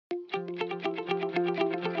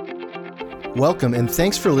Welcome and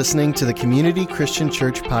thanks for listening to the Community Christian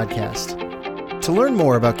Church podcast. To learn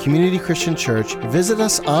more about Community Christian Church, visit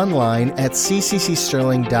us online at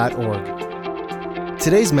cccsterling.org.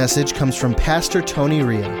 Today's message comes from Pastor Tony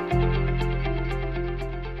Ria.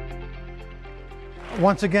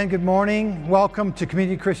 Once again, good morning. Welcome to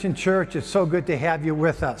Community Christian Church. It's so good to have you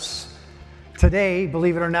with us. Today,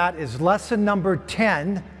 believe it or not, is lesson number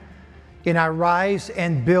 10 in our Rise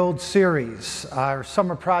and Build series, our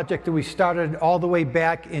summer project that we started all the way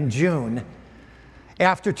back in June.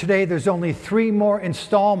 After today, there's only 3 more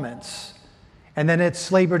installments, and then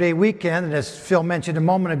it's Labor Day weekend, and as Phil mentioned a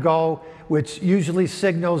moment ago, which usually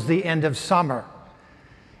signals the end of summer.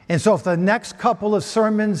 And so if the next couple of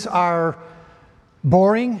sermons are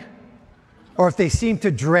boring, or if they seem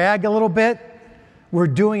to drag a little bit, we're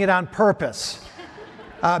doing it on purpose,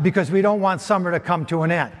 because we don't want summer to come to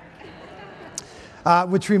an end.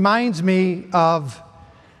 Which reminds me of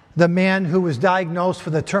the man who was diagnosed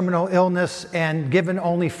with a terminal illness and given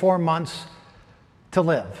only 4 months to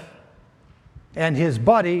live. And his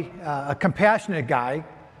buddy, a compassionate guy,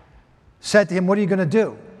 said to him, "What are you going to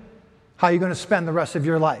do? How are you going to spend the rest of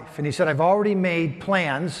your life?" And he said, "I've already made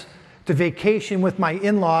plans to vacation with my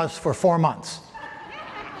in-laws for 4 months."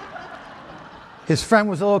 His friend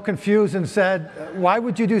was a little confused and said, "Why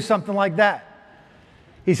would you do something like that?"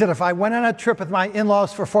 He said, "If I went on a trip with my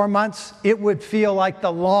in-laws for 4 months, it would feel like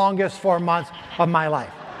the longest 4 months of my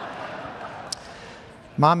life."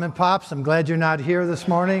 Mom and Pops, I'm glad you're not here this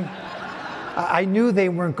morning. I knew they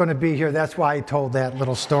weren't going to be here. That's why I told that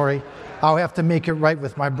little story. I'll have to make it right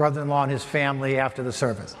with my brother-in-law and his family after the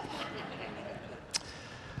service.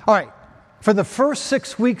 All right, for the first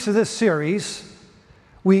 6 weeks of this series,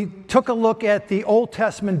 we took a look at the Old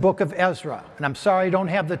Testament book of Ezra. And I'm sorry I don't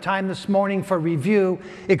have the time this morning for review,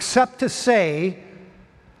 except to say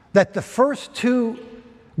that the first 2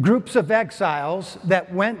 groups of exiles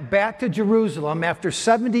that went back to Jerusalem after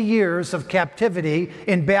 70 years of captivity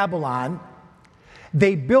in Babylon,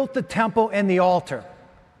 they built the temple and the altar.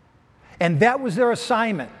 And that was their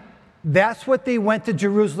assignment. That's what they went to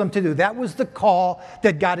Jerusalem to do. That was the call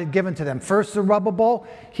that God had given to them. First, Zerubbabel,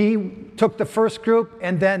 he took the first group,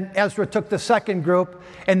 and then Ezra took the second group,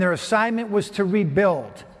 and their assignment was to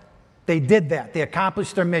rebuild. They did that. They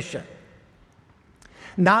accomplished their mission.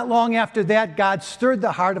 Not long after that, God stirred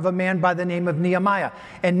the heart of a man by the name of Nehemiah.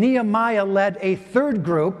 And Nehemiah led a 3rd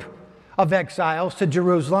group of exiles to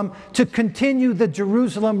Jerusalem to continue the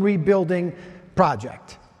Jerusalem rebuilding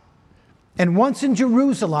project. And once in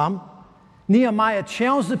Jerusalem, Nehemiah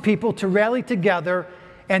challenged the people to rally together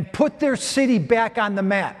and put their city back on the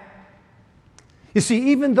map. You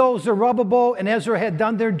see, even though Zerubbabel and Ezra had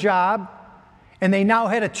done their job, and they now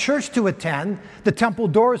had a church to attend, the temple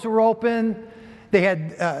doors were open, they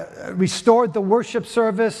had restored the worship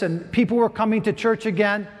service, and people were coming to church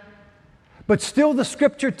again. But still, the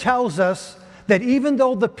scripture tells us that even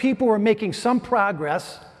though the people were making some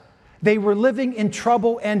progress, they were living in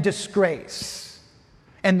trouble and disgrace.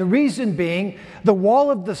 And the reason being, the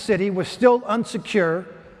wall of the city was still unsecure.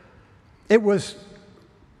 It was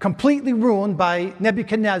completely ruined by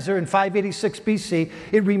Nebuchadnezzar in 586 BC.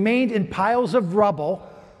 It remained in piles of rubble,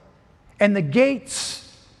 and the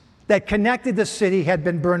gates that connected the city had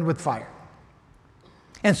been burned with fire.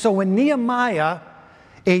 And so when Nehemiah,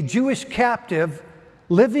 a Jewish captive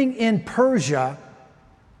living in Persia,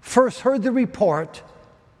 first heard the report,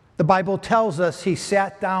 the Bible tells us he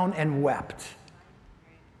sat down and wept.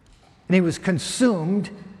 And he was consumed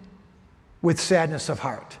with sadness of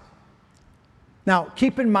heart. Now,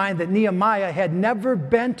 keep in mind that Nehemiah had never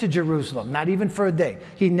been to Jerusalem, not even for a day.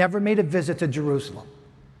 He never made a visit to Jerusalem.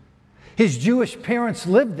 His Jewish parents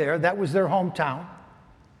lived there. That was their hometown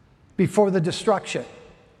before the destruction.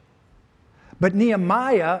 But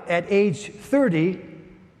Nehemiah, at age 30,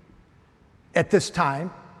 at this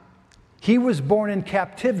time, he was born in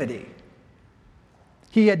captivity.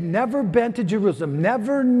 He had never been to Jerusalem,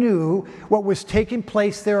 never knew what was taking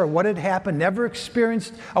place there or what had happened, never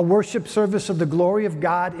experienced a worship service of the glory of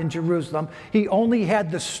God in Jerusalem. He only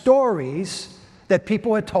had the stories that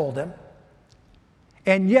people had told him.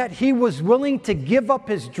 And yet he was willing to give up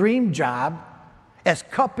his dream job as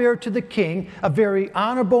cupbearer to the king, a very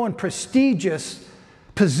honorable and prestigious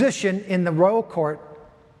position in the royal court,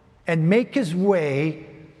 and make his way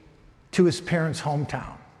to his parents'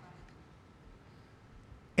 hometown.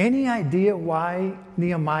 Any idea why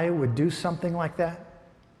Nehemiah would do something like that?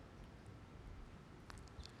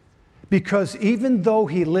 Because even though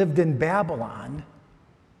he lived in Babylon,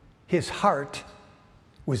 his heart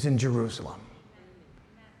was in Jerusalem.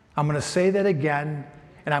 I'm going to say that again,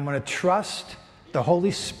 and I'm going to trust the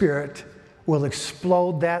Holy Spirit will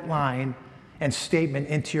explode that line and statement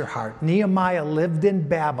into your heart. Nehemiah lived in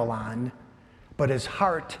Babylon, but his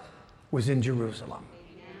heart was in Jerusalem.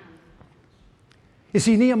 You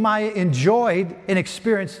see, Nehemiah enjoyed and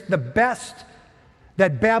experienced the best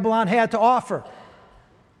that Babylon had to offer.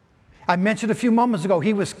 I mentioned a few moments ago,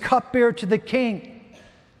 he was cupbearer to the king.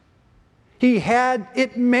 He had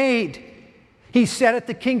it made. He sat at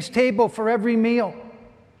the king's table for every meal.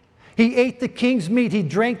 He ate the king's meat. He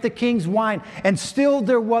drank the king's wine. And still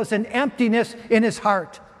there was an emptiness in his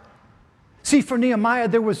heart. See, for Nehemiah,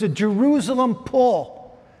 there was a Jerusalem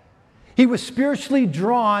pull. He was spiritually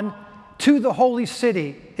drawn to the holy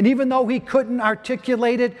city. And even though he couldn't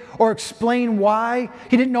articulate it or explain why,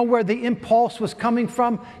 he didn't know where the impulse was coming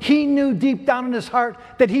from, he knew deep down in his heart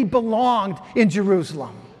that he belonged in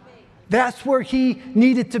Jerusalem. That's where he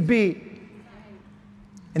needed to be.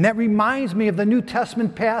 And that reminds me of the New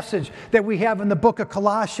Testament passage that we have in the book of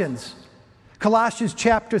Colossians. Colossians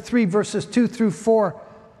chapter 3, verses 2 through 4.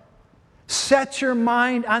 Set your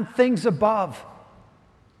mind on things above.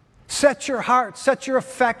 Set your heart, set your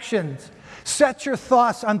affections, set your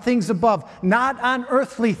thoughts on things above, not on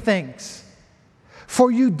earthly things. For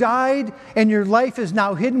you died, and your life is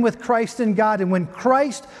now hidden with Christ in God. And when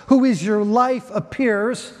Christ, who is your life,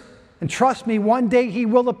 appears, and trust me, one day he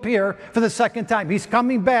will appear for the second time. He's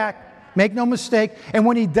coming back, make no mistake. And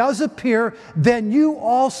when he does appear, then you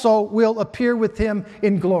also will appear with him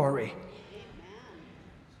in glory.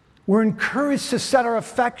 We're encouraged to set our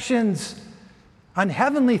affections on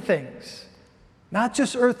heavenly things, not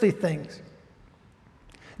just earthly things.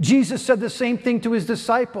 Jesus said the same thing to his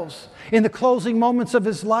disciples in the closing moments of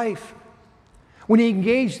his life when he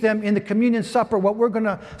engaged them in the communion supper, what we're going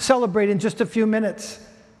to celebrate in just a few minutes.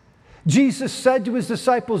 Jesus said to his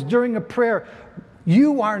disciples during a prayer,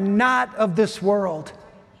 "You are not of this world.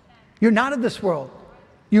 You're not of this world.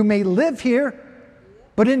 You may live here,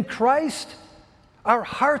 but in Christ, our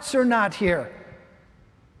hearts are not here.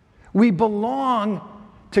 We belong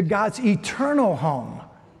to God's eternal home.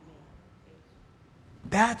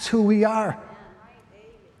 That's who we are."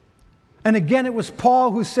 And again, it was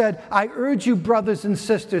Paul who said, "I urge you, brothers and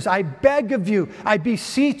sisters, I beg of you, I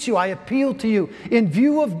beseech you, I appeal to you, in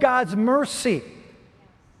view of God's mercy,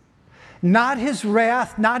 not his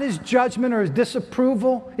wrath, not his judgment or his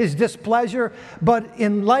disapproval, his displeasure, but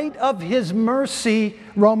in light of his mercy,"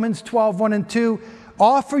 Romans 12, 1 and 2,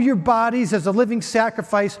 "offer your bodies as a living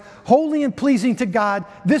sacrifice, holy and pleasing to God.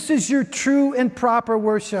 This is your true and proper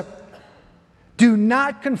worship. Do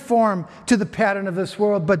not conform to the pattern of this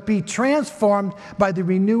world, but be transformed by the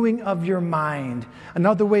renewing of your mind."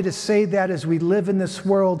 Another way to say that is we live in this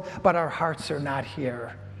world, but our hearts are not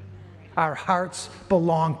here. Our hearts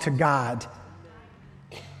belong to God.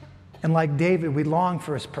 And like David, we long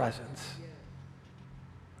for his presence.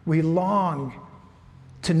 We long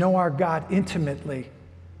to know our God intimately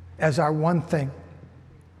as our one thing.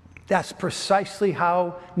 That's precisely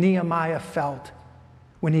how Nehemiah felt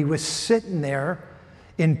when he was sitting there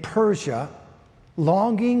in Persia,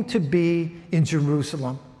 longing to be in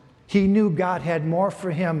Jerusalem. He knew God had more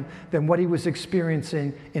for him than what he was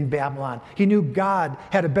experiencing in Babylon. He knew God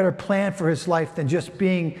had a better plan for his life than just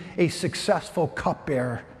being a successful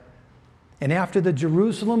cupbearer. And after the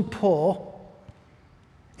Jerusalem pull,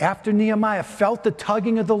 after Nehemiah felt the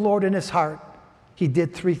tugging of the Lord in his heart, he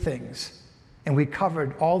did three things. And we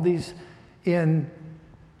covered all these in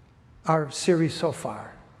our series so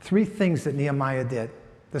far. Three things that Nehemiah did.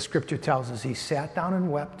 The scripture tells us he sat down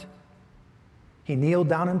and wept, he kneeled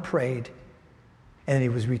down and prayed, and he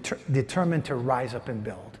was determined to rise up and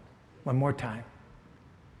build. One more time.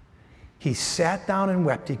 He sat down and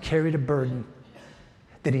wept, he carried a burden.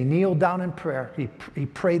 Then he kneeled down in prayer, he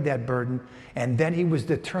prayed that burden, and then he was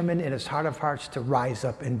determined in his heart of hearts to rise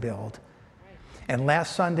up and build. And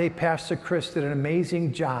last Sunday, Pastor Chris did an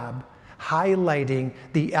amazing job highlighting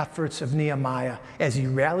the efforts of Nehemiah as he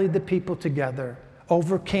rallied the people together,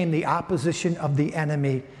 overcame the opposition of the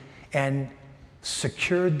enemy, and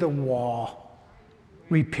secured the wall,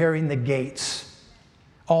 repairing the gates,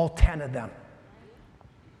 all 10 of them.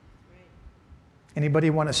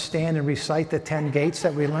 Anybody want to stand and recite the 10 gates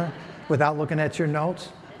that we learned without looking at your notes?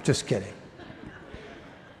 Just kidding.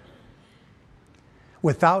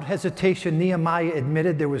 Without hesitation, Nehemiah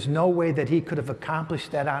admitted there was no way that he could have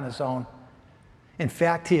accomplished that on his own. In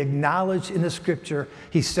fact, he acknowledged in the scripture,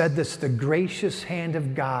 he said this, "The gracious hand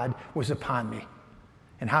of God was upon me."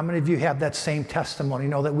 And how many of you have that same testimony? You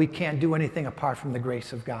know that we can't do anything apart from the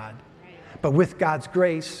grace of God. But with God's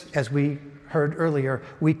grace, as we heard earlier,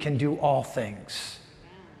 we can do all things.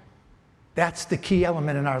 That's the key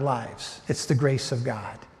element in our lives. It's the grace of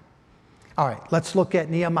God. All right, let's look at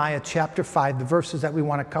Nehemiah chapter 5, the verses that we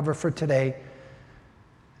want to cover for today.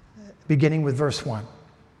 beginning with verse 1.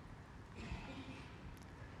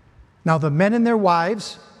 Now the men and their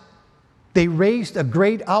wives, they raised a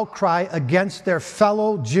great outcry against their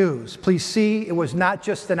fellow Jews. Please see, it was not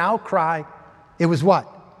just an outcry, it was what?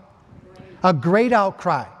 A great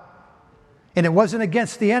outcry. And it wasn't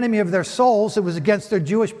against the enemy of their souls, it was against their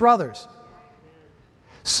Jewish brothers.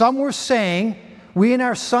 Some were saying, we and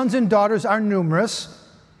our sons and daughters are numerous,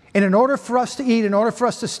 and in order for us to eat, in order for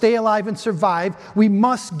us to stay alive and survive, we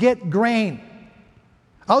must get grain.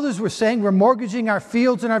 Others were saying we're mortgaging our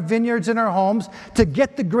fields and our vineyards and our homes to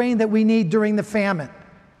get the grain that we need during the famine.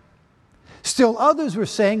 Still others were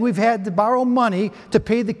saying we've had to borrow money to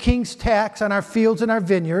pay the king's tax on our fields and our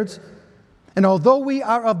vineyards. And although we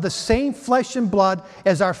are of the same flesh and blood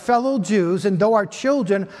as our fellow Jews, and though our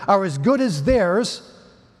children are as good as theirs,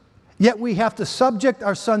 yet we have to subject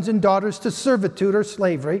our sons and daughters to servitude or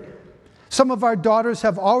slavery. Some of our daughters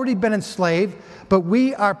have already been enslaved, but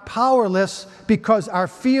we are powerless because our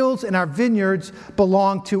fields and our vineyards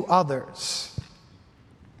belong to others.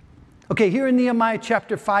 Okay, here in Nehemiah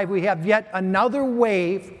chapter 5, we have yet another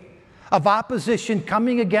wave of opposition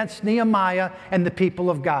coming against Nehemiah and the people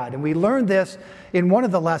of God. And we learned this in one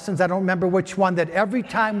of the lessons, I don't remember which one, that every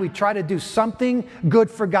time we try to do something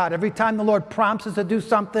good for God, every time the Lord prompts us to do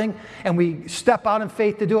something and we step out in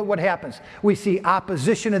faith to do it, what happens? We see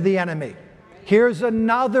opposition of the enemy. Here's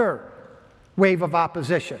another wave of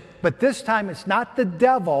opposition. But this time it's not the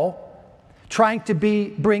devil trying to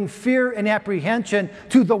bring fear and apprehension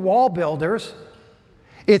to the wall builders.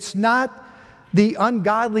 It's not the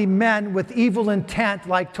ungodly men with evil intent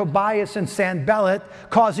like Tobias and Sanballat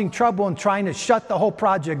causing trouble and trying to shut the whole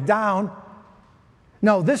project down.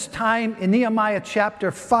 No, this time in Nehemiah chapter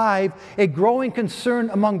 5, a growing concern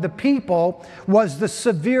among the people was the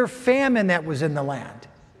severe famine that was in the land.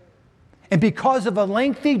 And because of a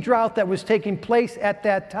lengthy drought that was taking place at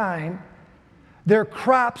that time, their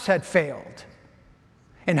crops had failed.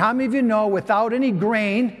 And how many of you know without any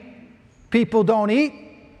grain, people don't eat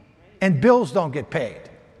and bills don't get paid?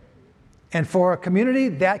 And for a community,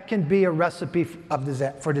 that can be a recipe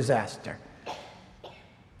for disaster.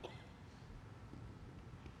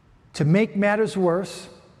 To make matters worse,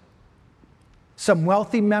 some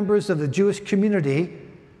wealthy members of the Jewish community,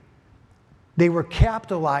 they were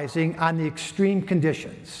capitalizing on the extreme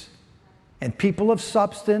conditions. And people of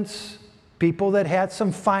substance, people that had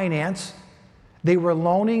some finance, they were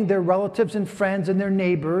loaning their relatives and friends and their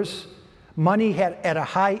neighbors money at a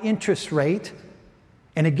high interest rate.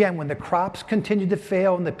 And again, when the crops continued to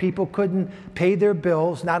fail and the people couldn't pay their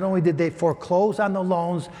bills, not only did they foreclose on the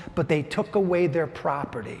loans, but they took away their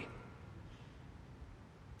property.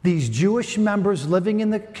 These Jewish members living in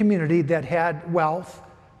the community that had wealth,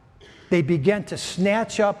 they began to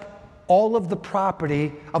snatch up all of the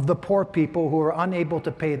property of the poor people who were unable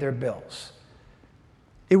to pay their bills.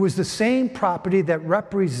 It was the same property that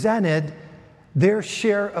represented their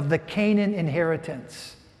share of the Canaan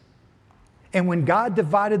inheritance. And when God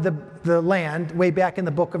divided the land, way back in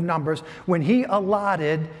the book of Numbers, when he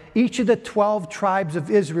allotted each of the 12 tribes of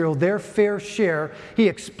Israel their fair share, he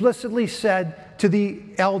explicitly said to the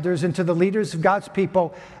elders and to the leaders of God's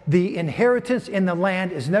people, the inheritance in the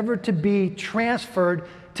land is never to be transferred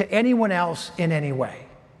to anyone else in any way.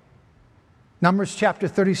 Numbers chapter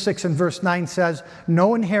 36 and verse 9 says,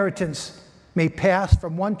 no inheritance may pass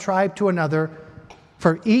from one tribe to another,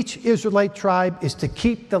 for each Israelite tribe is to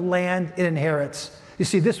keep the land it inherits. You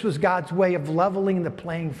see, this was God's way of leveling the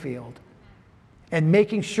playing field and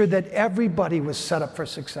making sure that everybody was set up for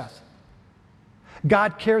success.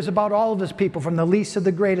 God cares about all of his people, from the least to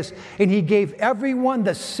the greatest, and he gave everyone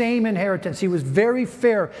the same inheritance. He was very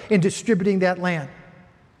fair in distributing that land.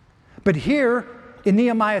 But here, in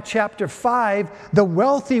Nehemiah chapter 5, the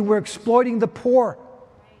wealthy were exploiting the poor.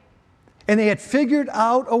 And they had figured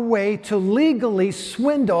out a way to legally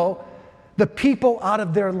swindle the people out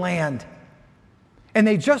of their land. And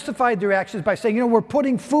they justified their actions by saying, we're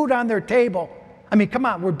putting food on their table. I mean, come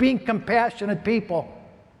on, we're being compassionate people.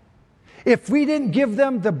 If we didn't give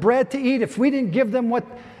them the bread to eat, if we didn't give them what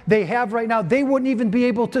they have right now, they wouldn't even be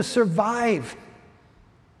able to survive.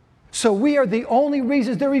 So we are the only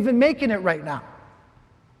reasons they're even making it right now.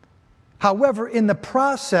 However, in the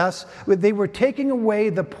process, they were taking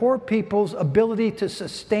away the poor people's ability to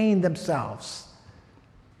sustain themselves.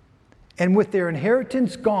 And with their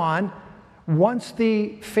inheritance gone, once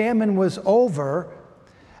the famine was over,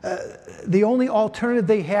 the only alternative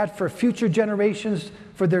they had for future generations,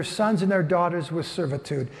 for their sons and their daughters, was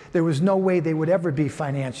servitude. There was no way they would ever be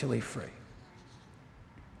financially free.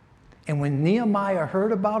 And when Nehemiah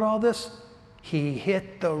heard about all this, he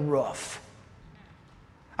hit the roof.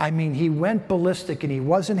 I mean, he went ballistic and he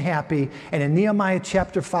wasn't happy. And in Nehemiah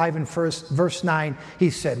chapter 5 and verse 9, he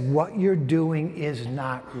said, what you're doing is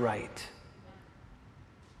not right.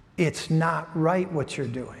 It's not right what you're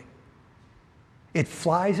doing. It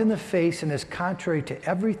flies in the face and is contrary to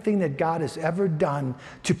everything that God has ever done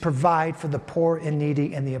to provide for the poor and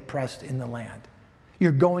needy and the oppressed in the land.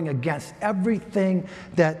 You're going against everything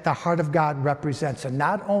that the heart of God represents. And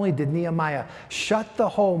not only did Nehemiah shut the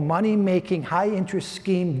whole money-making, high-interest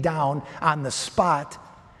scheme down on the spot,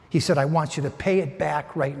 he said, I want you to pay it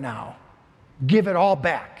back right now. Give it all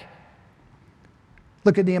back.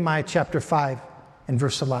 Look at Nehemiah chapter 5 and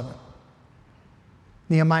verse 11.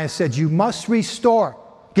 Nehemiah said, you must restore,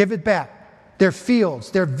 give it back, their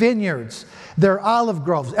fields, their vineyards, their olive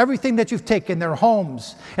groves, everything that you've taken, their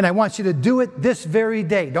homes. And I want you to do it this very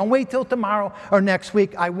day. Don't wait till tomorrow or next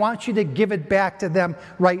week. I want you to give it back to them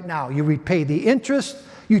right now. You repay the interest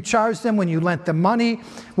you charged them when you lent them money,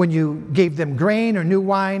 when you gave them grain or new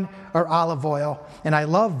wine or olive oil. And I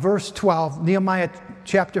love verse 12, Nehemiah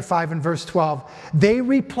chapter 5 and verse 12. They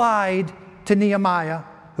replied to Nehemiah,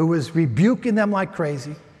 who was rebuking them like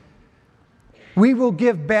crazy. We will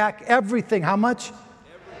give back everything. How much?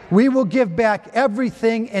 We will give back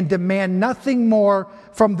everything and demand nothing more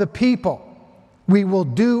from the people. We will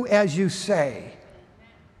do as you say.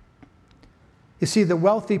 You see, the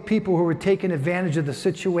wealthy people who were taking advantage of the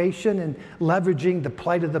situation and leveraging the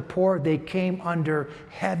plight of the poor, they came under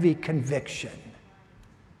heavy conviction.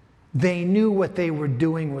 They knew what they were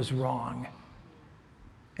doing was wrong.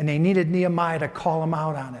 And they needed Nehemiah to call them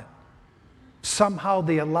out on it. Somehow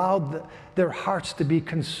they allowed their hearts to be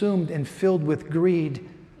consumed and filled with greed,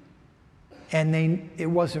 and it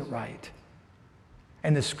wasn't right.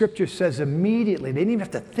 And the scripture says immediately, they didn't even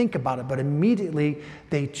have to think about it, but immediately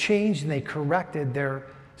they changed and they corrected their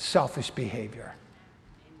selfish behavior.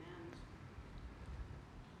 Amen.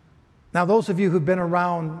 Now, those of you who've been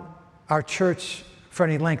around our church for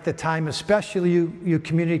any length of time, especially you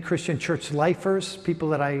Community Christian Church lifers, people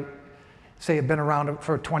that I say have been around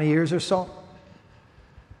for 20 years or so,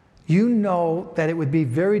 you know that it would be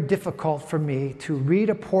very difficult for me to read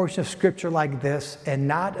a portion of scripture like this and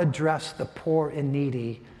not address the poor and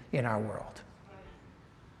needy in our world.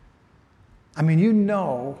 I mean, you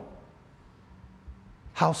know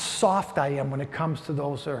how soft I am when it comes to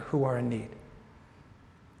those who are in need.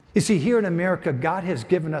 You see, here in America, God has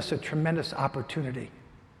given us a tremendous opportunity.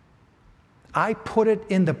 I put it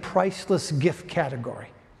in the priceless gift category.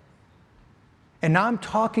 And now I'm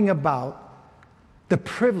talking about the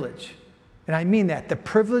privilege, and I mean that, the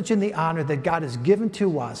privilege and the honor that God has given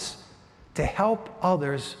to us to help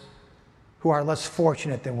others who are less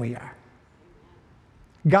fortunate than we are.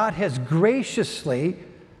 God has graciously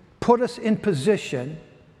put us in position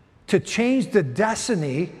to change the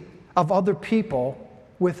destiny of other people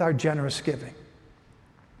with our generous giving.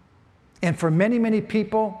 And for many, many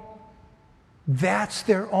people, that's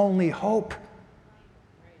their only hope.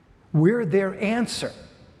 We're their answer.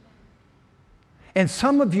 And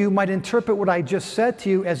some of you might interpret what I just said to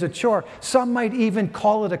you as a chore. Some might even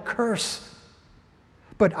call it a curse.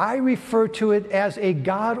 But I refer to it as a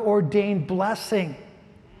God-ordained blessing.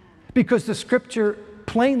 Because the scripture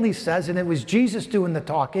plainly says, and it was Jesus doing the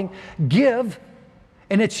talking, give,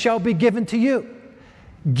 and it shall be given to you.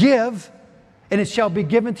 Give, and it shall be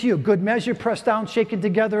given to you. Good measure, pressed down, shaken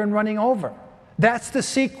together, and running over. That's the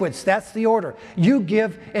sequence. That's the order. You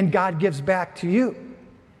give, and God gives back to you.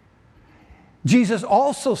 Jesus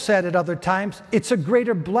also said at other times, it's a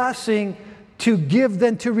greater blessing to give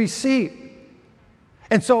than to receive.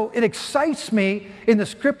 And so it excites me in the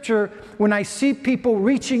scripture when I see people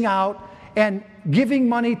reaching out and giving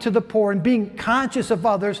money to the poor and being conscious of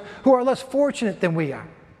others who are less fortunate than we are.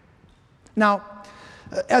 Now,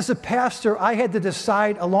 as a pastor, I had to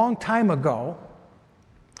decide a long time ago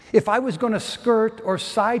if I was going to skirt or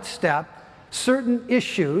sidestep certain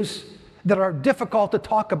issues that are difficult to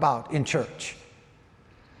talk about in church.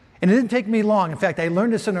 And it didn't take me long. In fact, I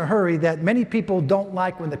learned this in a hurry, that many people don't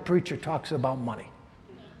like when the preacher talks about money.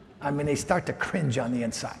 I mean, they start to cringe on the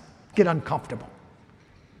inside, get uncomfortable.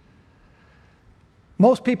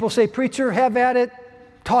 Most people say, preacher, have at it,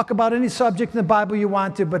 talk about any subject in the Bible you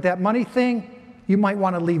want to, but that money thing, you might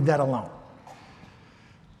want to leave that alone.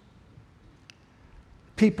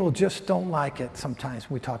 People just don't like it sometimes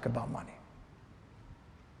when we talk about money.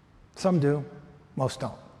 Some do, most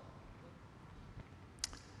don't.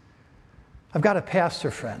 I've got a pastor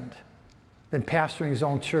friend, been pastoring his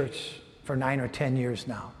own church for 9 or 10 years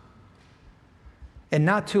now. And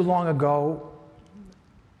not too long ago,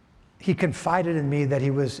 he confided in me that he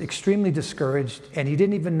was extremely discouraged and he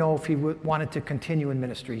didn't even know if he wanted to continue in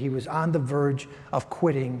ministry. He was on the verge of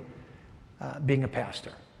quitting being a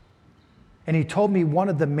pastor. And he told me one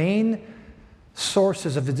of the main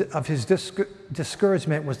sources of his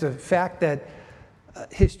discouragement was the fact that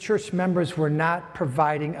his church members were not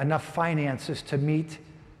providing enough finances to meet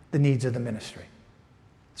the needs of the ministry.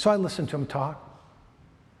 So I listened to him talk.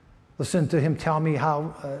 Listened to him tell me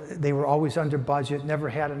how they were always under budget, never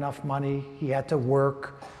had enough money. He had to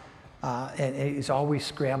work, and he's always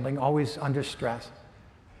scrambling, always under stress.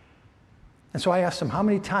 And so I asked him, how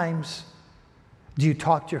many times do you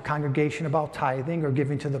talk to your congregation about tithing or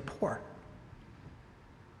giving to the poor?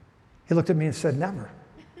 He looked at me and said, never.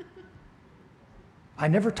 I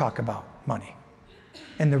never talk about money.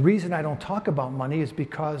 And the reason I don't talk about money is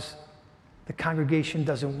because the congregation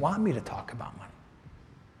doesn't want me to talk about money.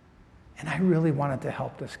 And I really wanted to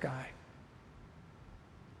help this guy.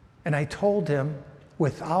 And I told him,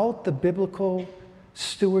 without the biblical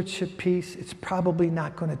stewardship piece, it's probably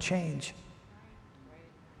not going to change.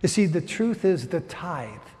 You see, the truth is the tithe,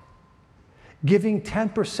 giving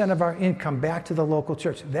 10% of our income back to the local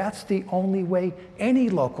church, that's the only way any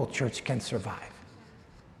local church can survive.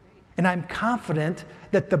 And I'm confident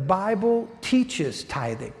that the Bible teaches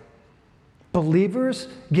tithing. Believers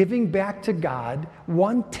giving back to God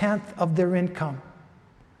 1/10 of their income,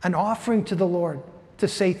 an offering to the Lord to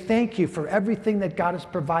say thank you for everything that God has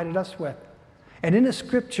provided us with. And in the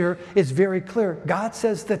scripture, it's very clear. God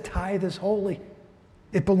says the tithe is holy.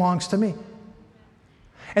 It belongs to me.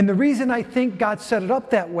 And the reason I think God set it up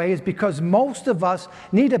that way is because most of us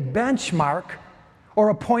need a benchmark or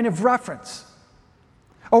a point of reference.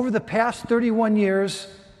 Over the past 31 years,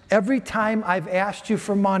 every time I've asked you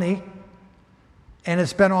for money, and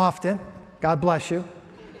it's been often, God bless you,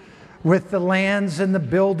 with the lands and the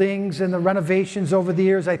buildings and the renovations over the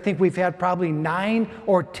years, I think we've had probably 9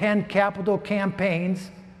 or 10 capital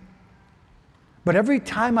campaigns. But every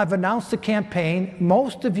time I've announced a campaign,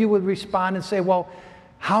 most of you would respond and say, well,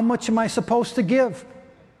 how much am I supposed to give?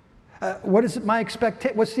 What's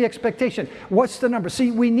the expectation? What's the number?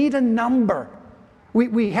 See, we need a number.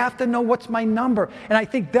 We have to know what's my number. And I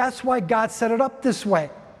think that's why God set it up this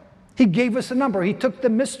way. He gave us a number. He took the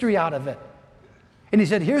mystery out of it. And he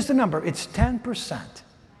said, here's the number. It's 10%.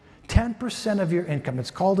 10% of your income. It's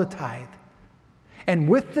called a tithe. And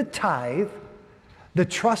with the tithe, the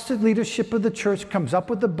trusted leadership of the church comes up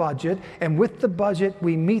with the budget. And with the budget,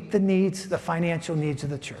 we meet the needs, the financial needs of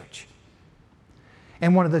the church.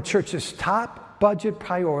 And one of the church's top budget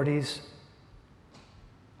priorities,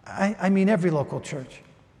 I mean every local church,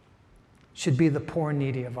 should be the poor and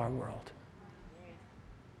needy of our world.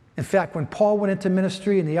 In fact, when Paul went into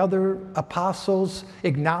ministry and the other apostles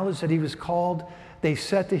acknowledged that he was called, they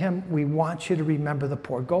said to him, we want you to remember the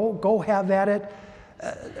poor. Go have at it.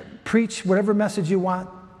 Preach whatever message you want.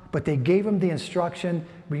 But they gave him the instruction,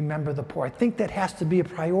 remember the poor. I think that has to be a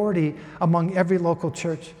priority among every local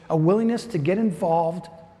church. A willingness to get involved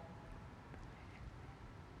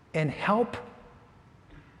and help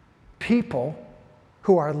people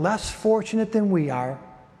who are less fortunate than we are.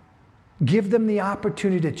 Give them the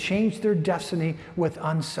opportunity to change their destiny with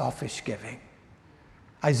unselfish giving.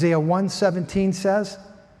 Isaiah 1:17 says,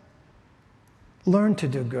 learn to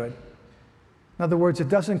do good. In other words, it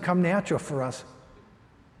doesn't come natural for us.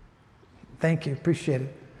 Thank you, appreciate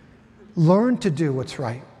it. Learn to do what's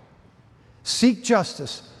right. Seek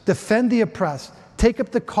justice, defend the oppressed, take up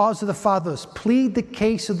the cause of the fatherless, plead the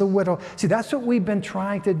case of the widow. See, that's what we've been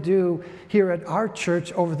trying to do here at our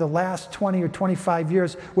church over the last 20 or 25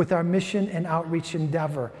 years with our mission and outreach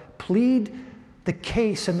endeavor. Plead the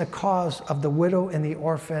case and the cause of the widow and the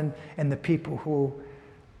orphan and the people who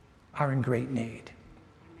are in great need.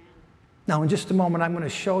 Now, in just a moment, I'm going to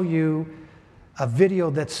show you a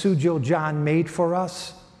video that Sujil John made for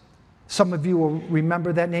us. Some of you will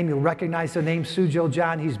remember that name. You'll recognize the name Sujil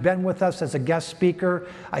John. He's been with us as a guest speaker,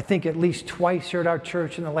 I think at least twice here at our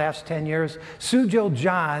church in the last 10 years. Sujil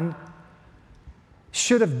John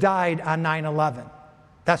should have died on 9/11.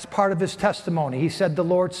 That's part of his testimony. He said the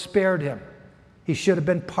Lord spared him. He should have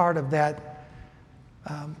been part of that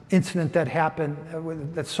incident that happened,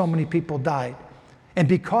 that so many people died. And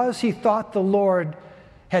because he thought the Lord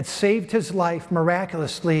had saved his life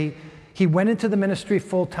miraculously, he went into the ministry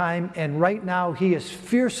full time, and right now he is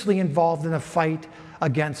fiercely involved in a fight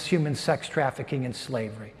against human sex trafficking and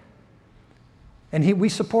slavery. And we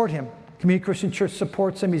support him. Community Christian Church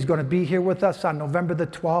supports him. He's going to be here with us on November the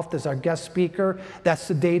 12th as our guest speaker. That's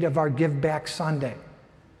the date of our Give Back Sunday.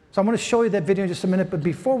 So I'm going to show you that video in just a minute, but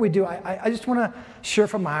before we do, I just want to share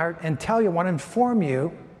from my heart and tell you, I want to inform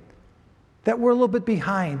you that we're a little bit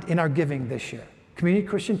behind in our giving this year. Community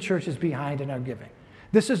Christian Church is behind in our giving.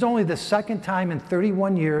 This is only the second time in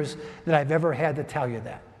 31 years that I've ever had to tell you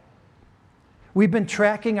that. We've been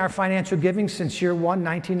tracking our financial giving since year one,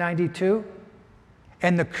 1992,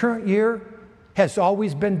 and the current year has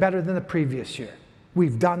always been better than the previous year.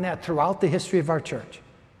 We've done that throughout the history of our church.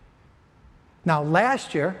 Now,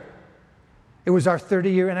 last year, it was our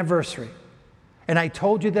 30-year anniversary, and I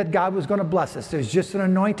told you that God was going to bless us. There's just an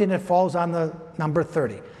anointing that falls on the number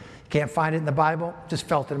 30. You can't find it in the Bible, just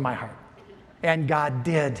felt it in my heart. And God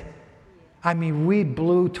did. I mean, we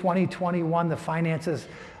blew 2021, the finances,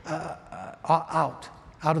 out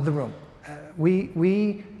of the room.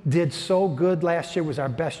 We did so good last year. It was our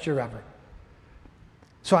best year ever.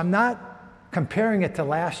 So I'm not comparing it to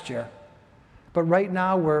last year, but right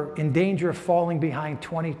now we're in danger of falling behind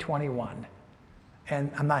 2021.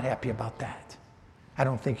 And I'm not happy about that. I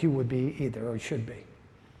don't think you would be either, or should be.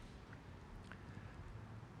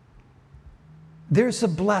 There's a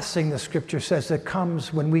blessing, the scripture says, that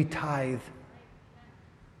comes when we tithe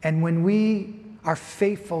and when we are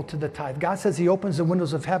faithful to the tithe. God says he opens the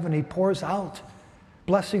windows of heaven, he pours out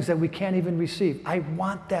blessings that we can't even receive. I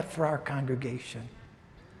want that for our congregation.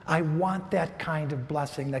 I want that kind of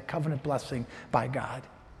blessing, that covenant blessing by God.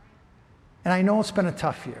 And I know it's been a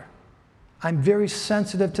tough year. I'm very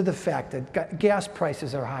sensitive to the fact that gas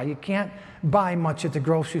prices are high. You can't buy much at the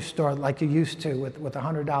grocery store like you used to with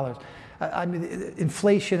 $100. I mean,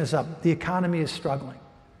 inflation is up. The economy is struggling.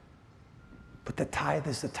 But the tithe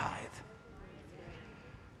is the tithe.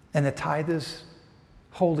 And the tithe is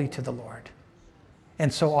holy to the Lord.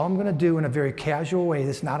 And so all I'm going to do in a very casual way,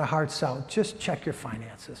 this is not a hard sell, just check your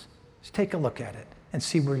finances. Just take a look at it and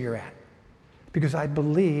see where you're at. Because I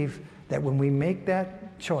believe that when we make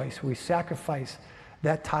that choice, we sacrifice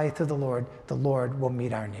that tithe to the Lord will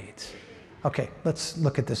meet our needs. Okay, let's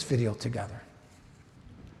look at this video together.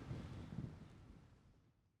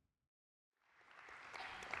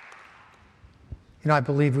 You know, I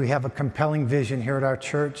believe we have a compelling vision here at our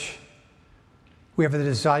church. We have the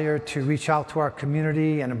desire to reach out to our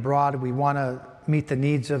community and abroad. We want to meet the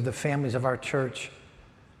needs of the families of our church.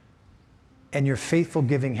 And your faithful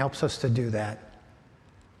giving helps us to do that.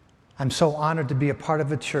 I'm so honored to be a part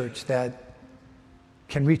of a church that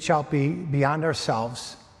can reach out beyond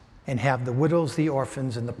ourselves and have the widows, the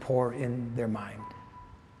orphans, and the poor in their mind.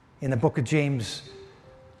 In the book of James,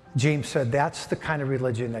 James said that's the kind of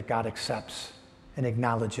religion that God accepts and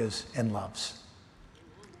acknowledges and loves.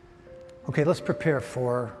 Okay, let's prepare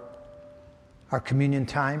for our communion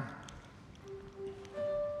time.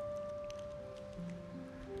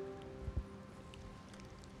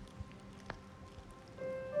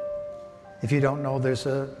 If you don't know, there's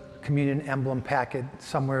a communion emblem packet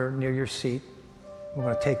somewhere near your seat. We're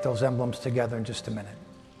going to take those emblems together in just a minute.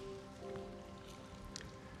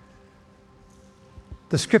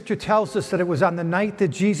 The scripture tells us that it was on the night that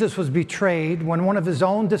Jesus was betrayed when one of his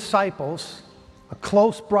own disciples, a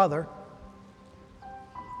close brother,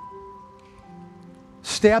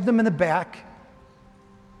 stabbed him in the back.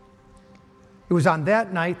 It was on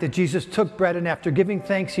that night that Jesus took bread, and after giving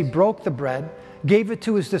thanks, he broke the bread, gave it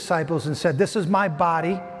to his disciples, and said, "This is my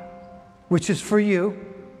body, which is for you.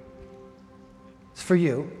 It's for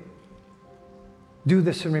you. Do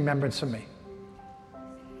this in remembrance of me."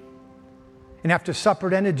 And after supper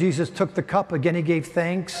had ended, Jesus took the cup. Again, he gave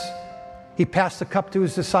thanks. He passed the cup to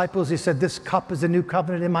his disciples. He said, "This cup is the new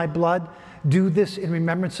covenant in my blood. Do this in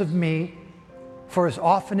remembrance of me. For as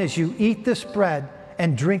often as you eat this bread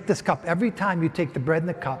and drink this cup," every time you take the bread and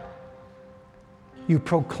the cup, "you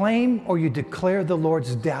proclaim or you declare the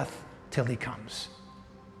Lord's death till he comes."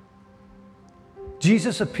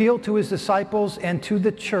 Jesus appealed to his disciples and to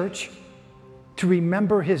the church to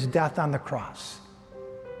remember his death on the cross.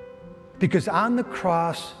 Because on the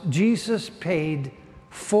cross, Jesus paid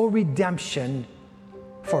full redemption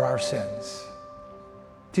for our sins.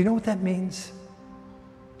 Do you know what that means?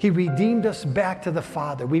 He redeemed us back to the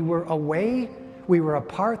Father. We were away, we were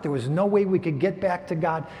apart, there was no way we could get back to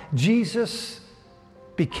God. Jesus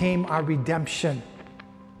became our redemption.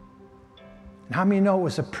 And how many know it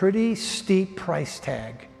was a pretty steep price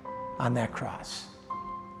tag on that cross?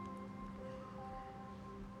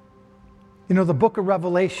 You know, the book of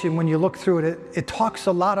Revelation, when you look through it, it talks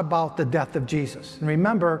a lot about the death of Jesus. And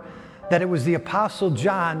remember that it was the Apostle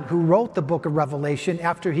John who wrote the book of Revelation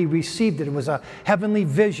after he received it. It was a heavenly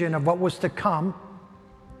vision of what was to come.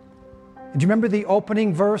 Do you remember the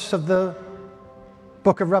opening verse of the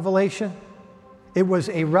book of Revelation? It was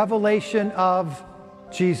a revelation of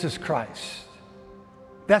Jesus Christ.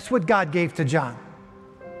 That's what God gave to John.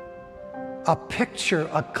 a picture,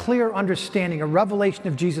 a clear understanding, a revelation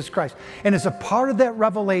of Jesus Christ. And as a part of that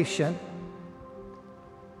revelation,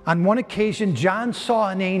 on one occasion, John saw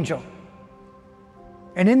an angel.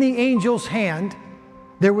 And in the angel's hand,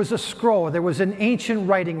 there was a scroll. There was an ancient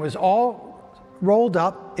writing. It was all rolled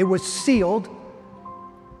up. It was sealed.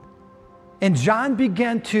 And John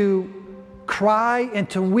began to cry and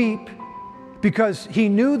to weep because he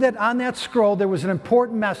knew that on that scroll there was an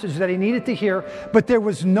important message that he needed to hear, but there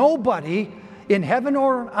was nobody in heaven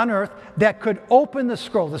or on earth that could open the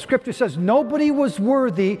scroll. The scripture says nobody was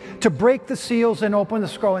worthy to break the seals and open the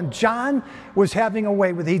scroll. And John was having a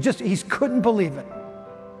way with it. He couldn't believe it.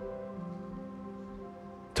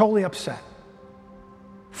 Totally upset.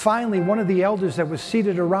 Finally, one of the elders that was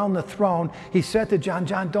seated around the throne, he said to John,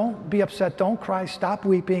 "John, don't be upset, don't cry, stop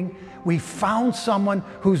weeping. We found someone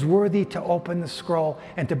who's worthy to open the scroll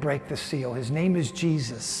and to break the seal. His name is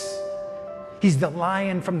Jesus. He's the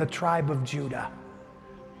Lion from the tribe of Judah.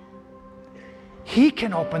 He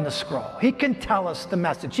can open the scroll. He can tell us the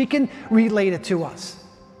message. He can relate it to us."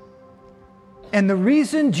 And the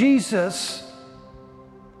reason Jesus,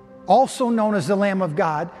 also known as the Lamb of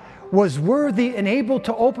God, was worthy and able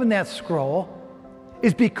to open that scroll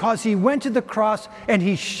is because he went to the cross and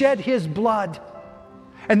he shed his blood.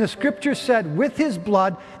 And the scripture said, with his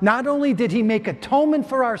blood, not only did he make atonement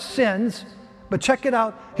for our sins, but check it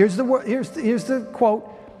out. Here's the quote.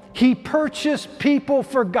 He purchased people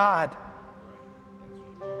for God.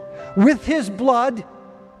 With his blood,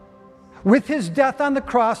 with his death on the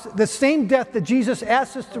cross, the same death that Jesus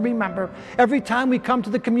asks us to remember every time we come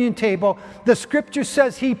to the communion table, the scripture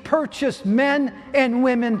says he purchased men and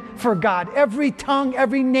women for God. Every tongue,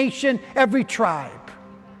 every nation, every tribe.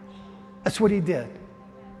 That's what he did.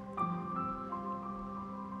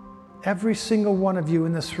 Every single one of you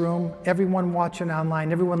in this room, everyone watching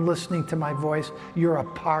online, everyone listening to my voice, you're a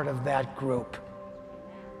part of that group.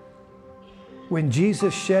 When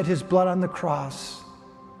Jesus shed his blood on the cross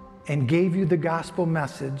and gave you the gospel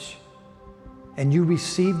message, and you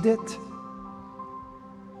received it,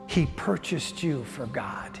 he purchased you for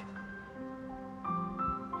God.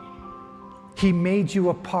 He made you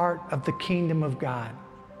a part of the kingdom of God,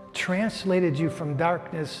 translated you from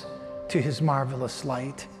darkness to his marvelous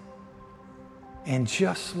light. And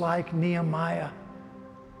just like Nehemiah,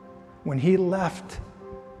 when he left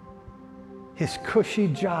his cushy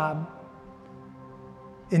job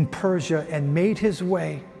in Persia and made his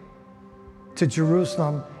way to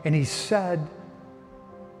Jerusalem, and he said,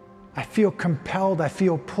 I feel compelled, I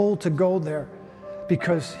feel pulled to go there,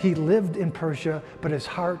 because he lived in Persia, but his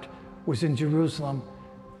heart was in Jerusalem.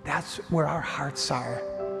 That's where our hearts are.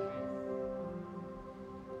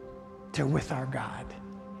 They're with our God.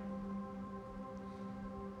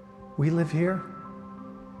 We live here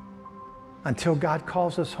until God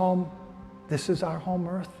calls us home. This is our home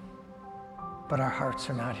earth, but our hearts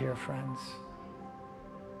are not here, friends.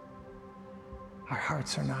 Our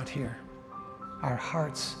hearts are not here. Our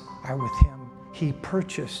hearts are with him. He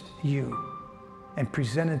purchased you and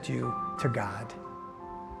presented you to God.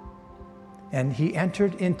 And he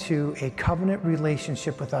entered into a covenant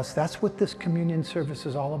relationship with us. That's what this communion service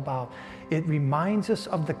is all about. It reminds us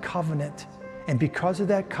of the covenant. And because of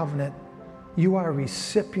that covenant, you are a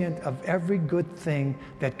recipient of every good thing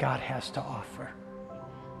that God has to offer.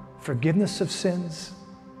 Forgiveness of sins,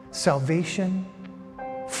 salvation,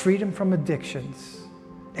 freedom from addictions,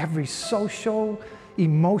 every social,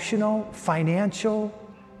 emotional, financial,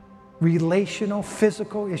 relational,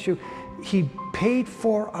 physical issue. He paid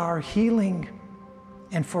for our healing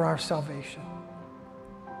and for our salvation.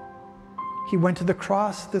 He went to the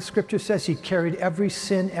cross. The scripture says he carried every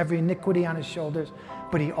sin, every iniquity on his shoulders,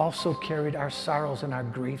 but he also carried our sorrows and our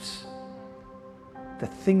griefs, the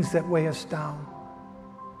things that weigh us down,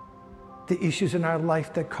 the issues in our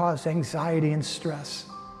life that cause anxiety and stress.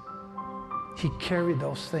 He carried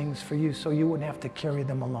those things for you so you wouldn't have to carry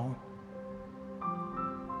them alone.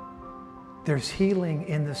 There's healing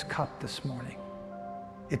in this cup this morning.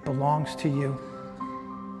 It belongs to you.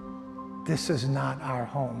 This is not our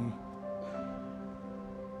home.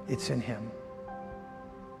 It's in him.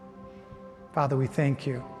 Father, we thank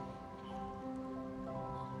you.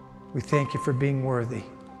 We thank you for being worthy,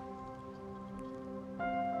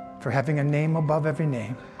 for having a name above every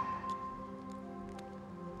name.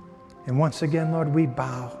 And once again, Lord, we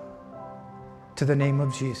bow to the name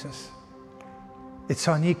of Jesus. It's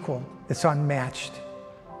unequal. It's unmatched.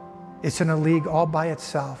 It's in a league all by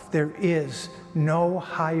itself. There is no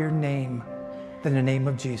higher name than the name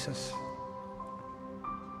of Jesus.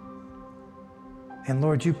 And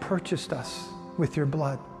Lord, you purchased us with your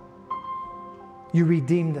blood. You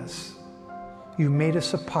redeemed us. You made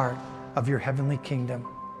us a part of your heavenly kingdom.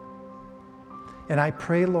 And I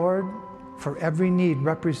pray, Lord, for every need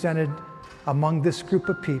represented among this group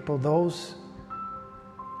of people, those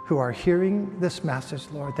who are hearing this message,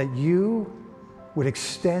 Lord, that you would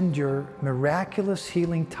extend your miraculous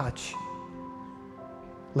healing touch.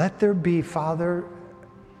 Let there be, Father,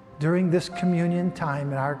 during this communion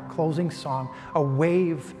time in our closing song, a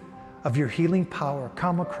wave of your healing power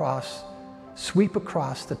come across, sweep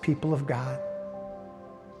across the people of God.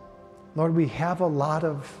 Lord, we have a lot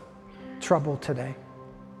of trouble today.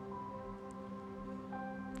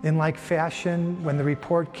 In like fashion, when the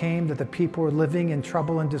report came that the people were living in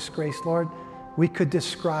trouble and disgrace, Lord, we could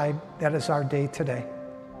describe that as our day today.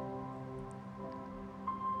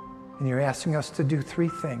 And you're asking us to do three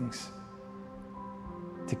things: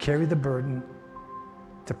 to carry the burden,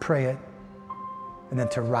 to pray it, and then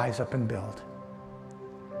to rise up and build.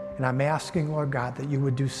 And I'm asking, Lord God, that you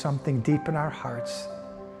would do something deep in our hearts,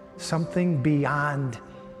 something beyond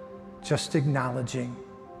just acknowledging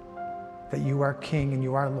that you are King and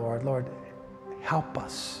you are Lord. Lord, help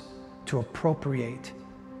us to appropriate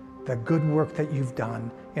the good work that you've done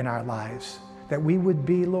in our lives, that we would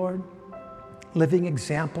be, Lord, living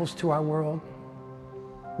examples to our world,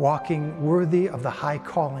 walking worthy of the high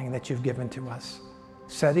calling that you've given to us,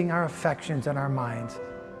 setting our affections and our minds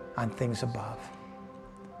on things above.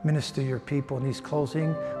 Minister your people in these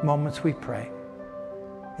closing moments, we pray.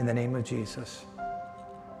 In the name of Jesus.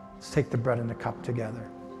 Let's take the bread and the cup together.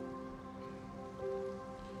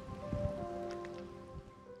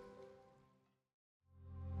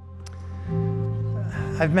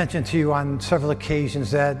 I've mentioned to you on several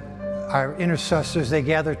occasions that our intercessors, they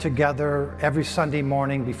gather together every Sunday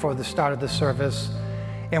morning before the start of the service.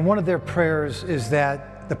 And one of their prayers is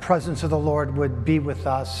that the presence of the Lord would be with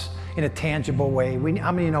us in a tangible way.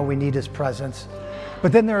 How many know we need his presence?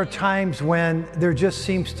 But then there are times when there just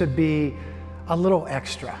seems to be a little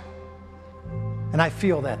extra. And I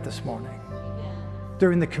feel that this morning.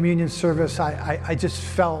 During the communion service, I just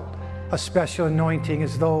felt a special anointing,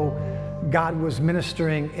 as though God was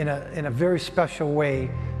ministering in a very special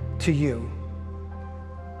way to you.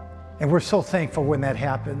 And we're so thankful when that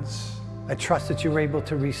happens. I trust that you were able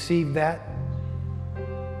to receive that.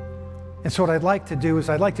 And so what I'd like to do is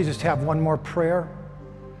I'd like to just have one more prayer.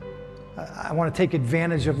 I want to take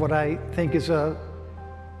advantage of what I think is a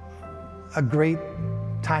great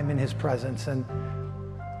time in his presence. And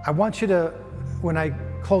I want you to, when I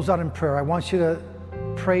close out in prayer, I want you to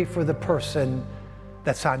pray for the person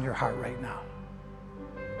that's on your heart right now.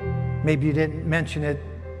 Maybe you didn't mention it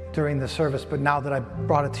during the service, but now that I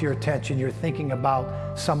brought it to your attention, you're thinking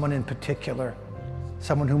about someone in particular,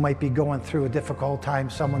 someone who might be going through a difficult time,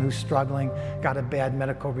 someone who's struggling, got a bad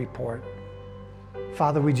medical report.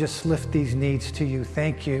 Father, we just lift these needs to you.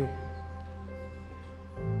 Thank you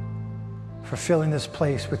for filling this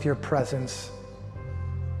place with your presence.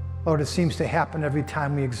 Lord, it seems to happen every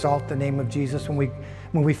time we exalt the name of Jesus, when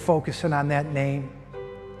we focus in on that name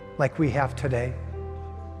like we have today.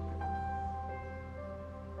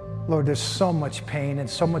 Lord, there's so much pain and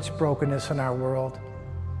so much brokenness in our world.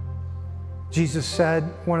 Jesus said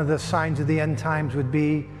one of the signs of the end times would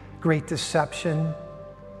be great deception,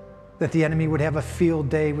 that the enemy would have a field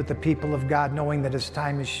day with the people of God, knowing that his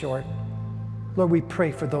time is short. Lord, we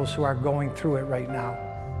pray for those who are going through it right now,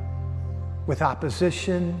 with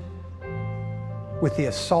opposition, with the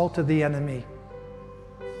assault of the enemy,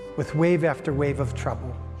 with wave after wave of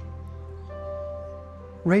trouble.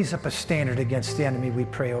 Raise up a standard against the enemy, we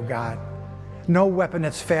pray, oh God. No weapon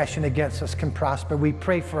that's fashioned against us can prosper. We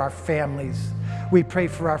pray for our families. We pray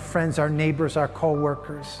for our friends, our neighbors, our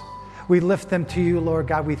co-workers. We lift them to you, Lord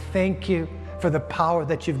God. We thank you for the power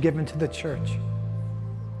that you've given to the church.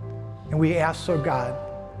 And we ask, oh God,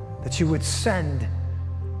 that you would send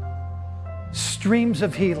streams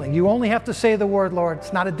of healing. You only have to say the word, Lord.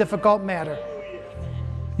 It's not a difficult matter.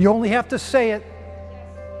 You only have to say it,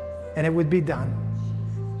 and it would be done.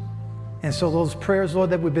 And so those prayers,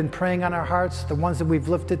 Lord, that we've been praying on our hearts, the ones that we've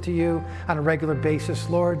lifted to you on a regular basis,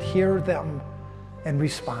 Lord, hear them and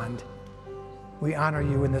respond. We honor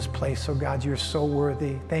you in this place, oh God. You're so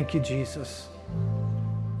worthy. Thank you, Jesus.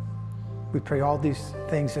 We pray all these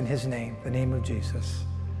things in his name, the name of Jesus.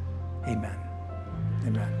 Amen.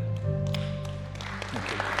 Amen.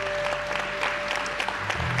 Thank you.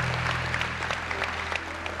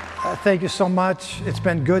 Thank you so much. It's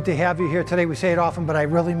been good to have you here today. We say it often, but I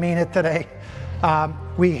really mean it today.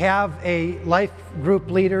 We have a life group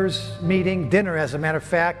leaders meeting, dinner as a matter of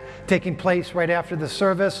fact, taking place right after the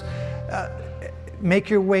service.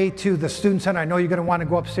 Make your way to the Student Center. I know you're going to want to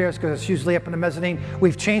go upstairs because it's usually up in the mezzanine.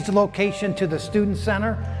 We've changed the location to the Student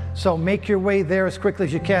Center. So make your way there as quickly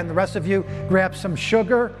as you can. The rest of you, grab some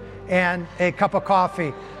sugar and a cup of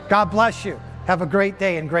coffee. God bless you. Have a great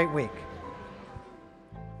day and great week.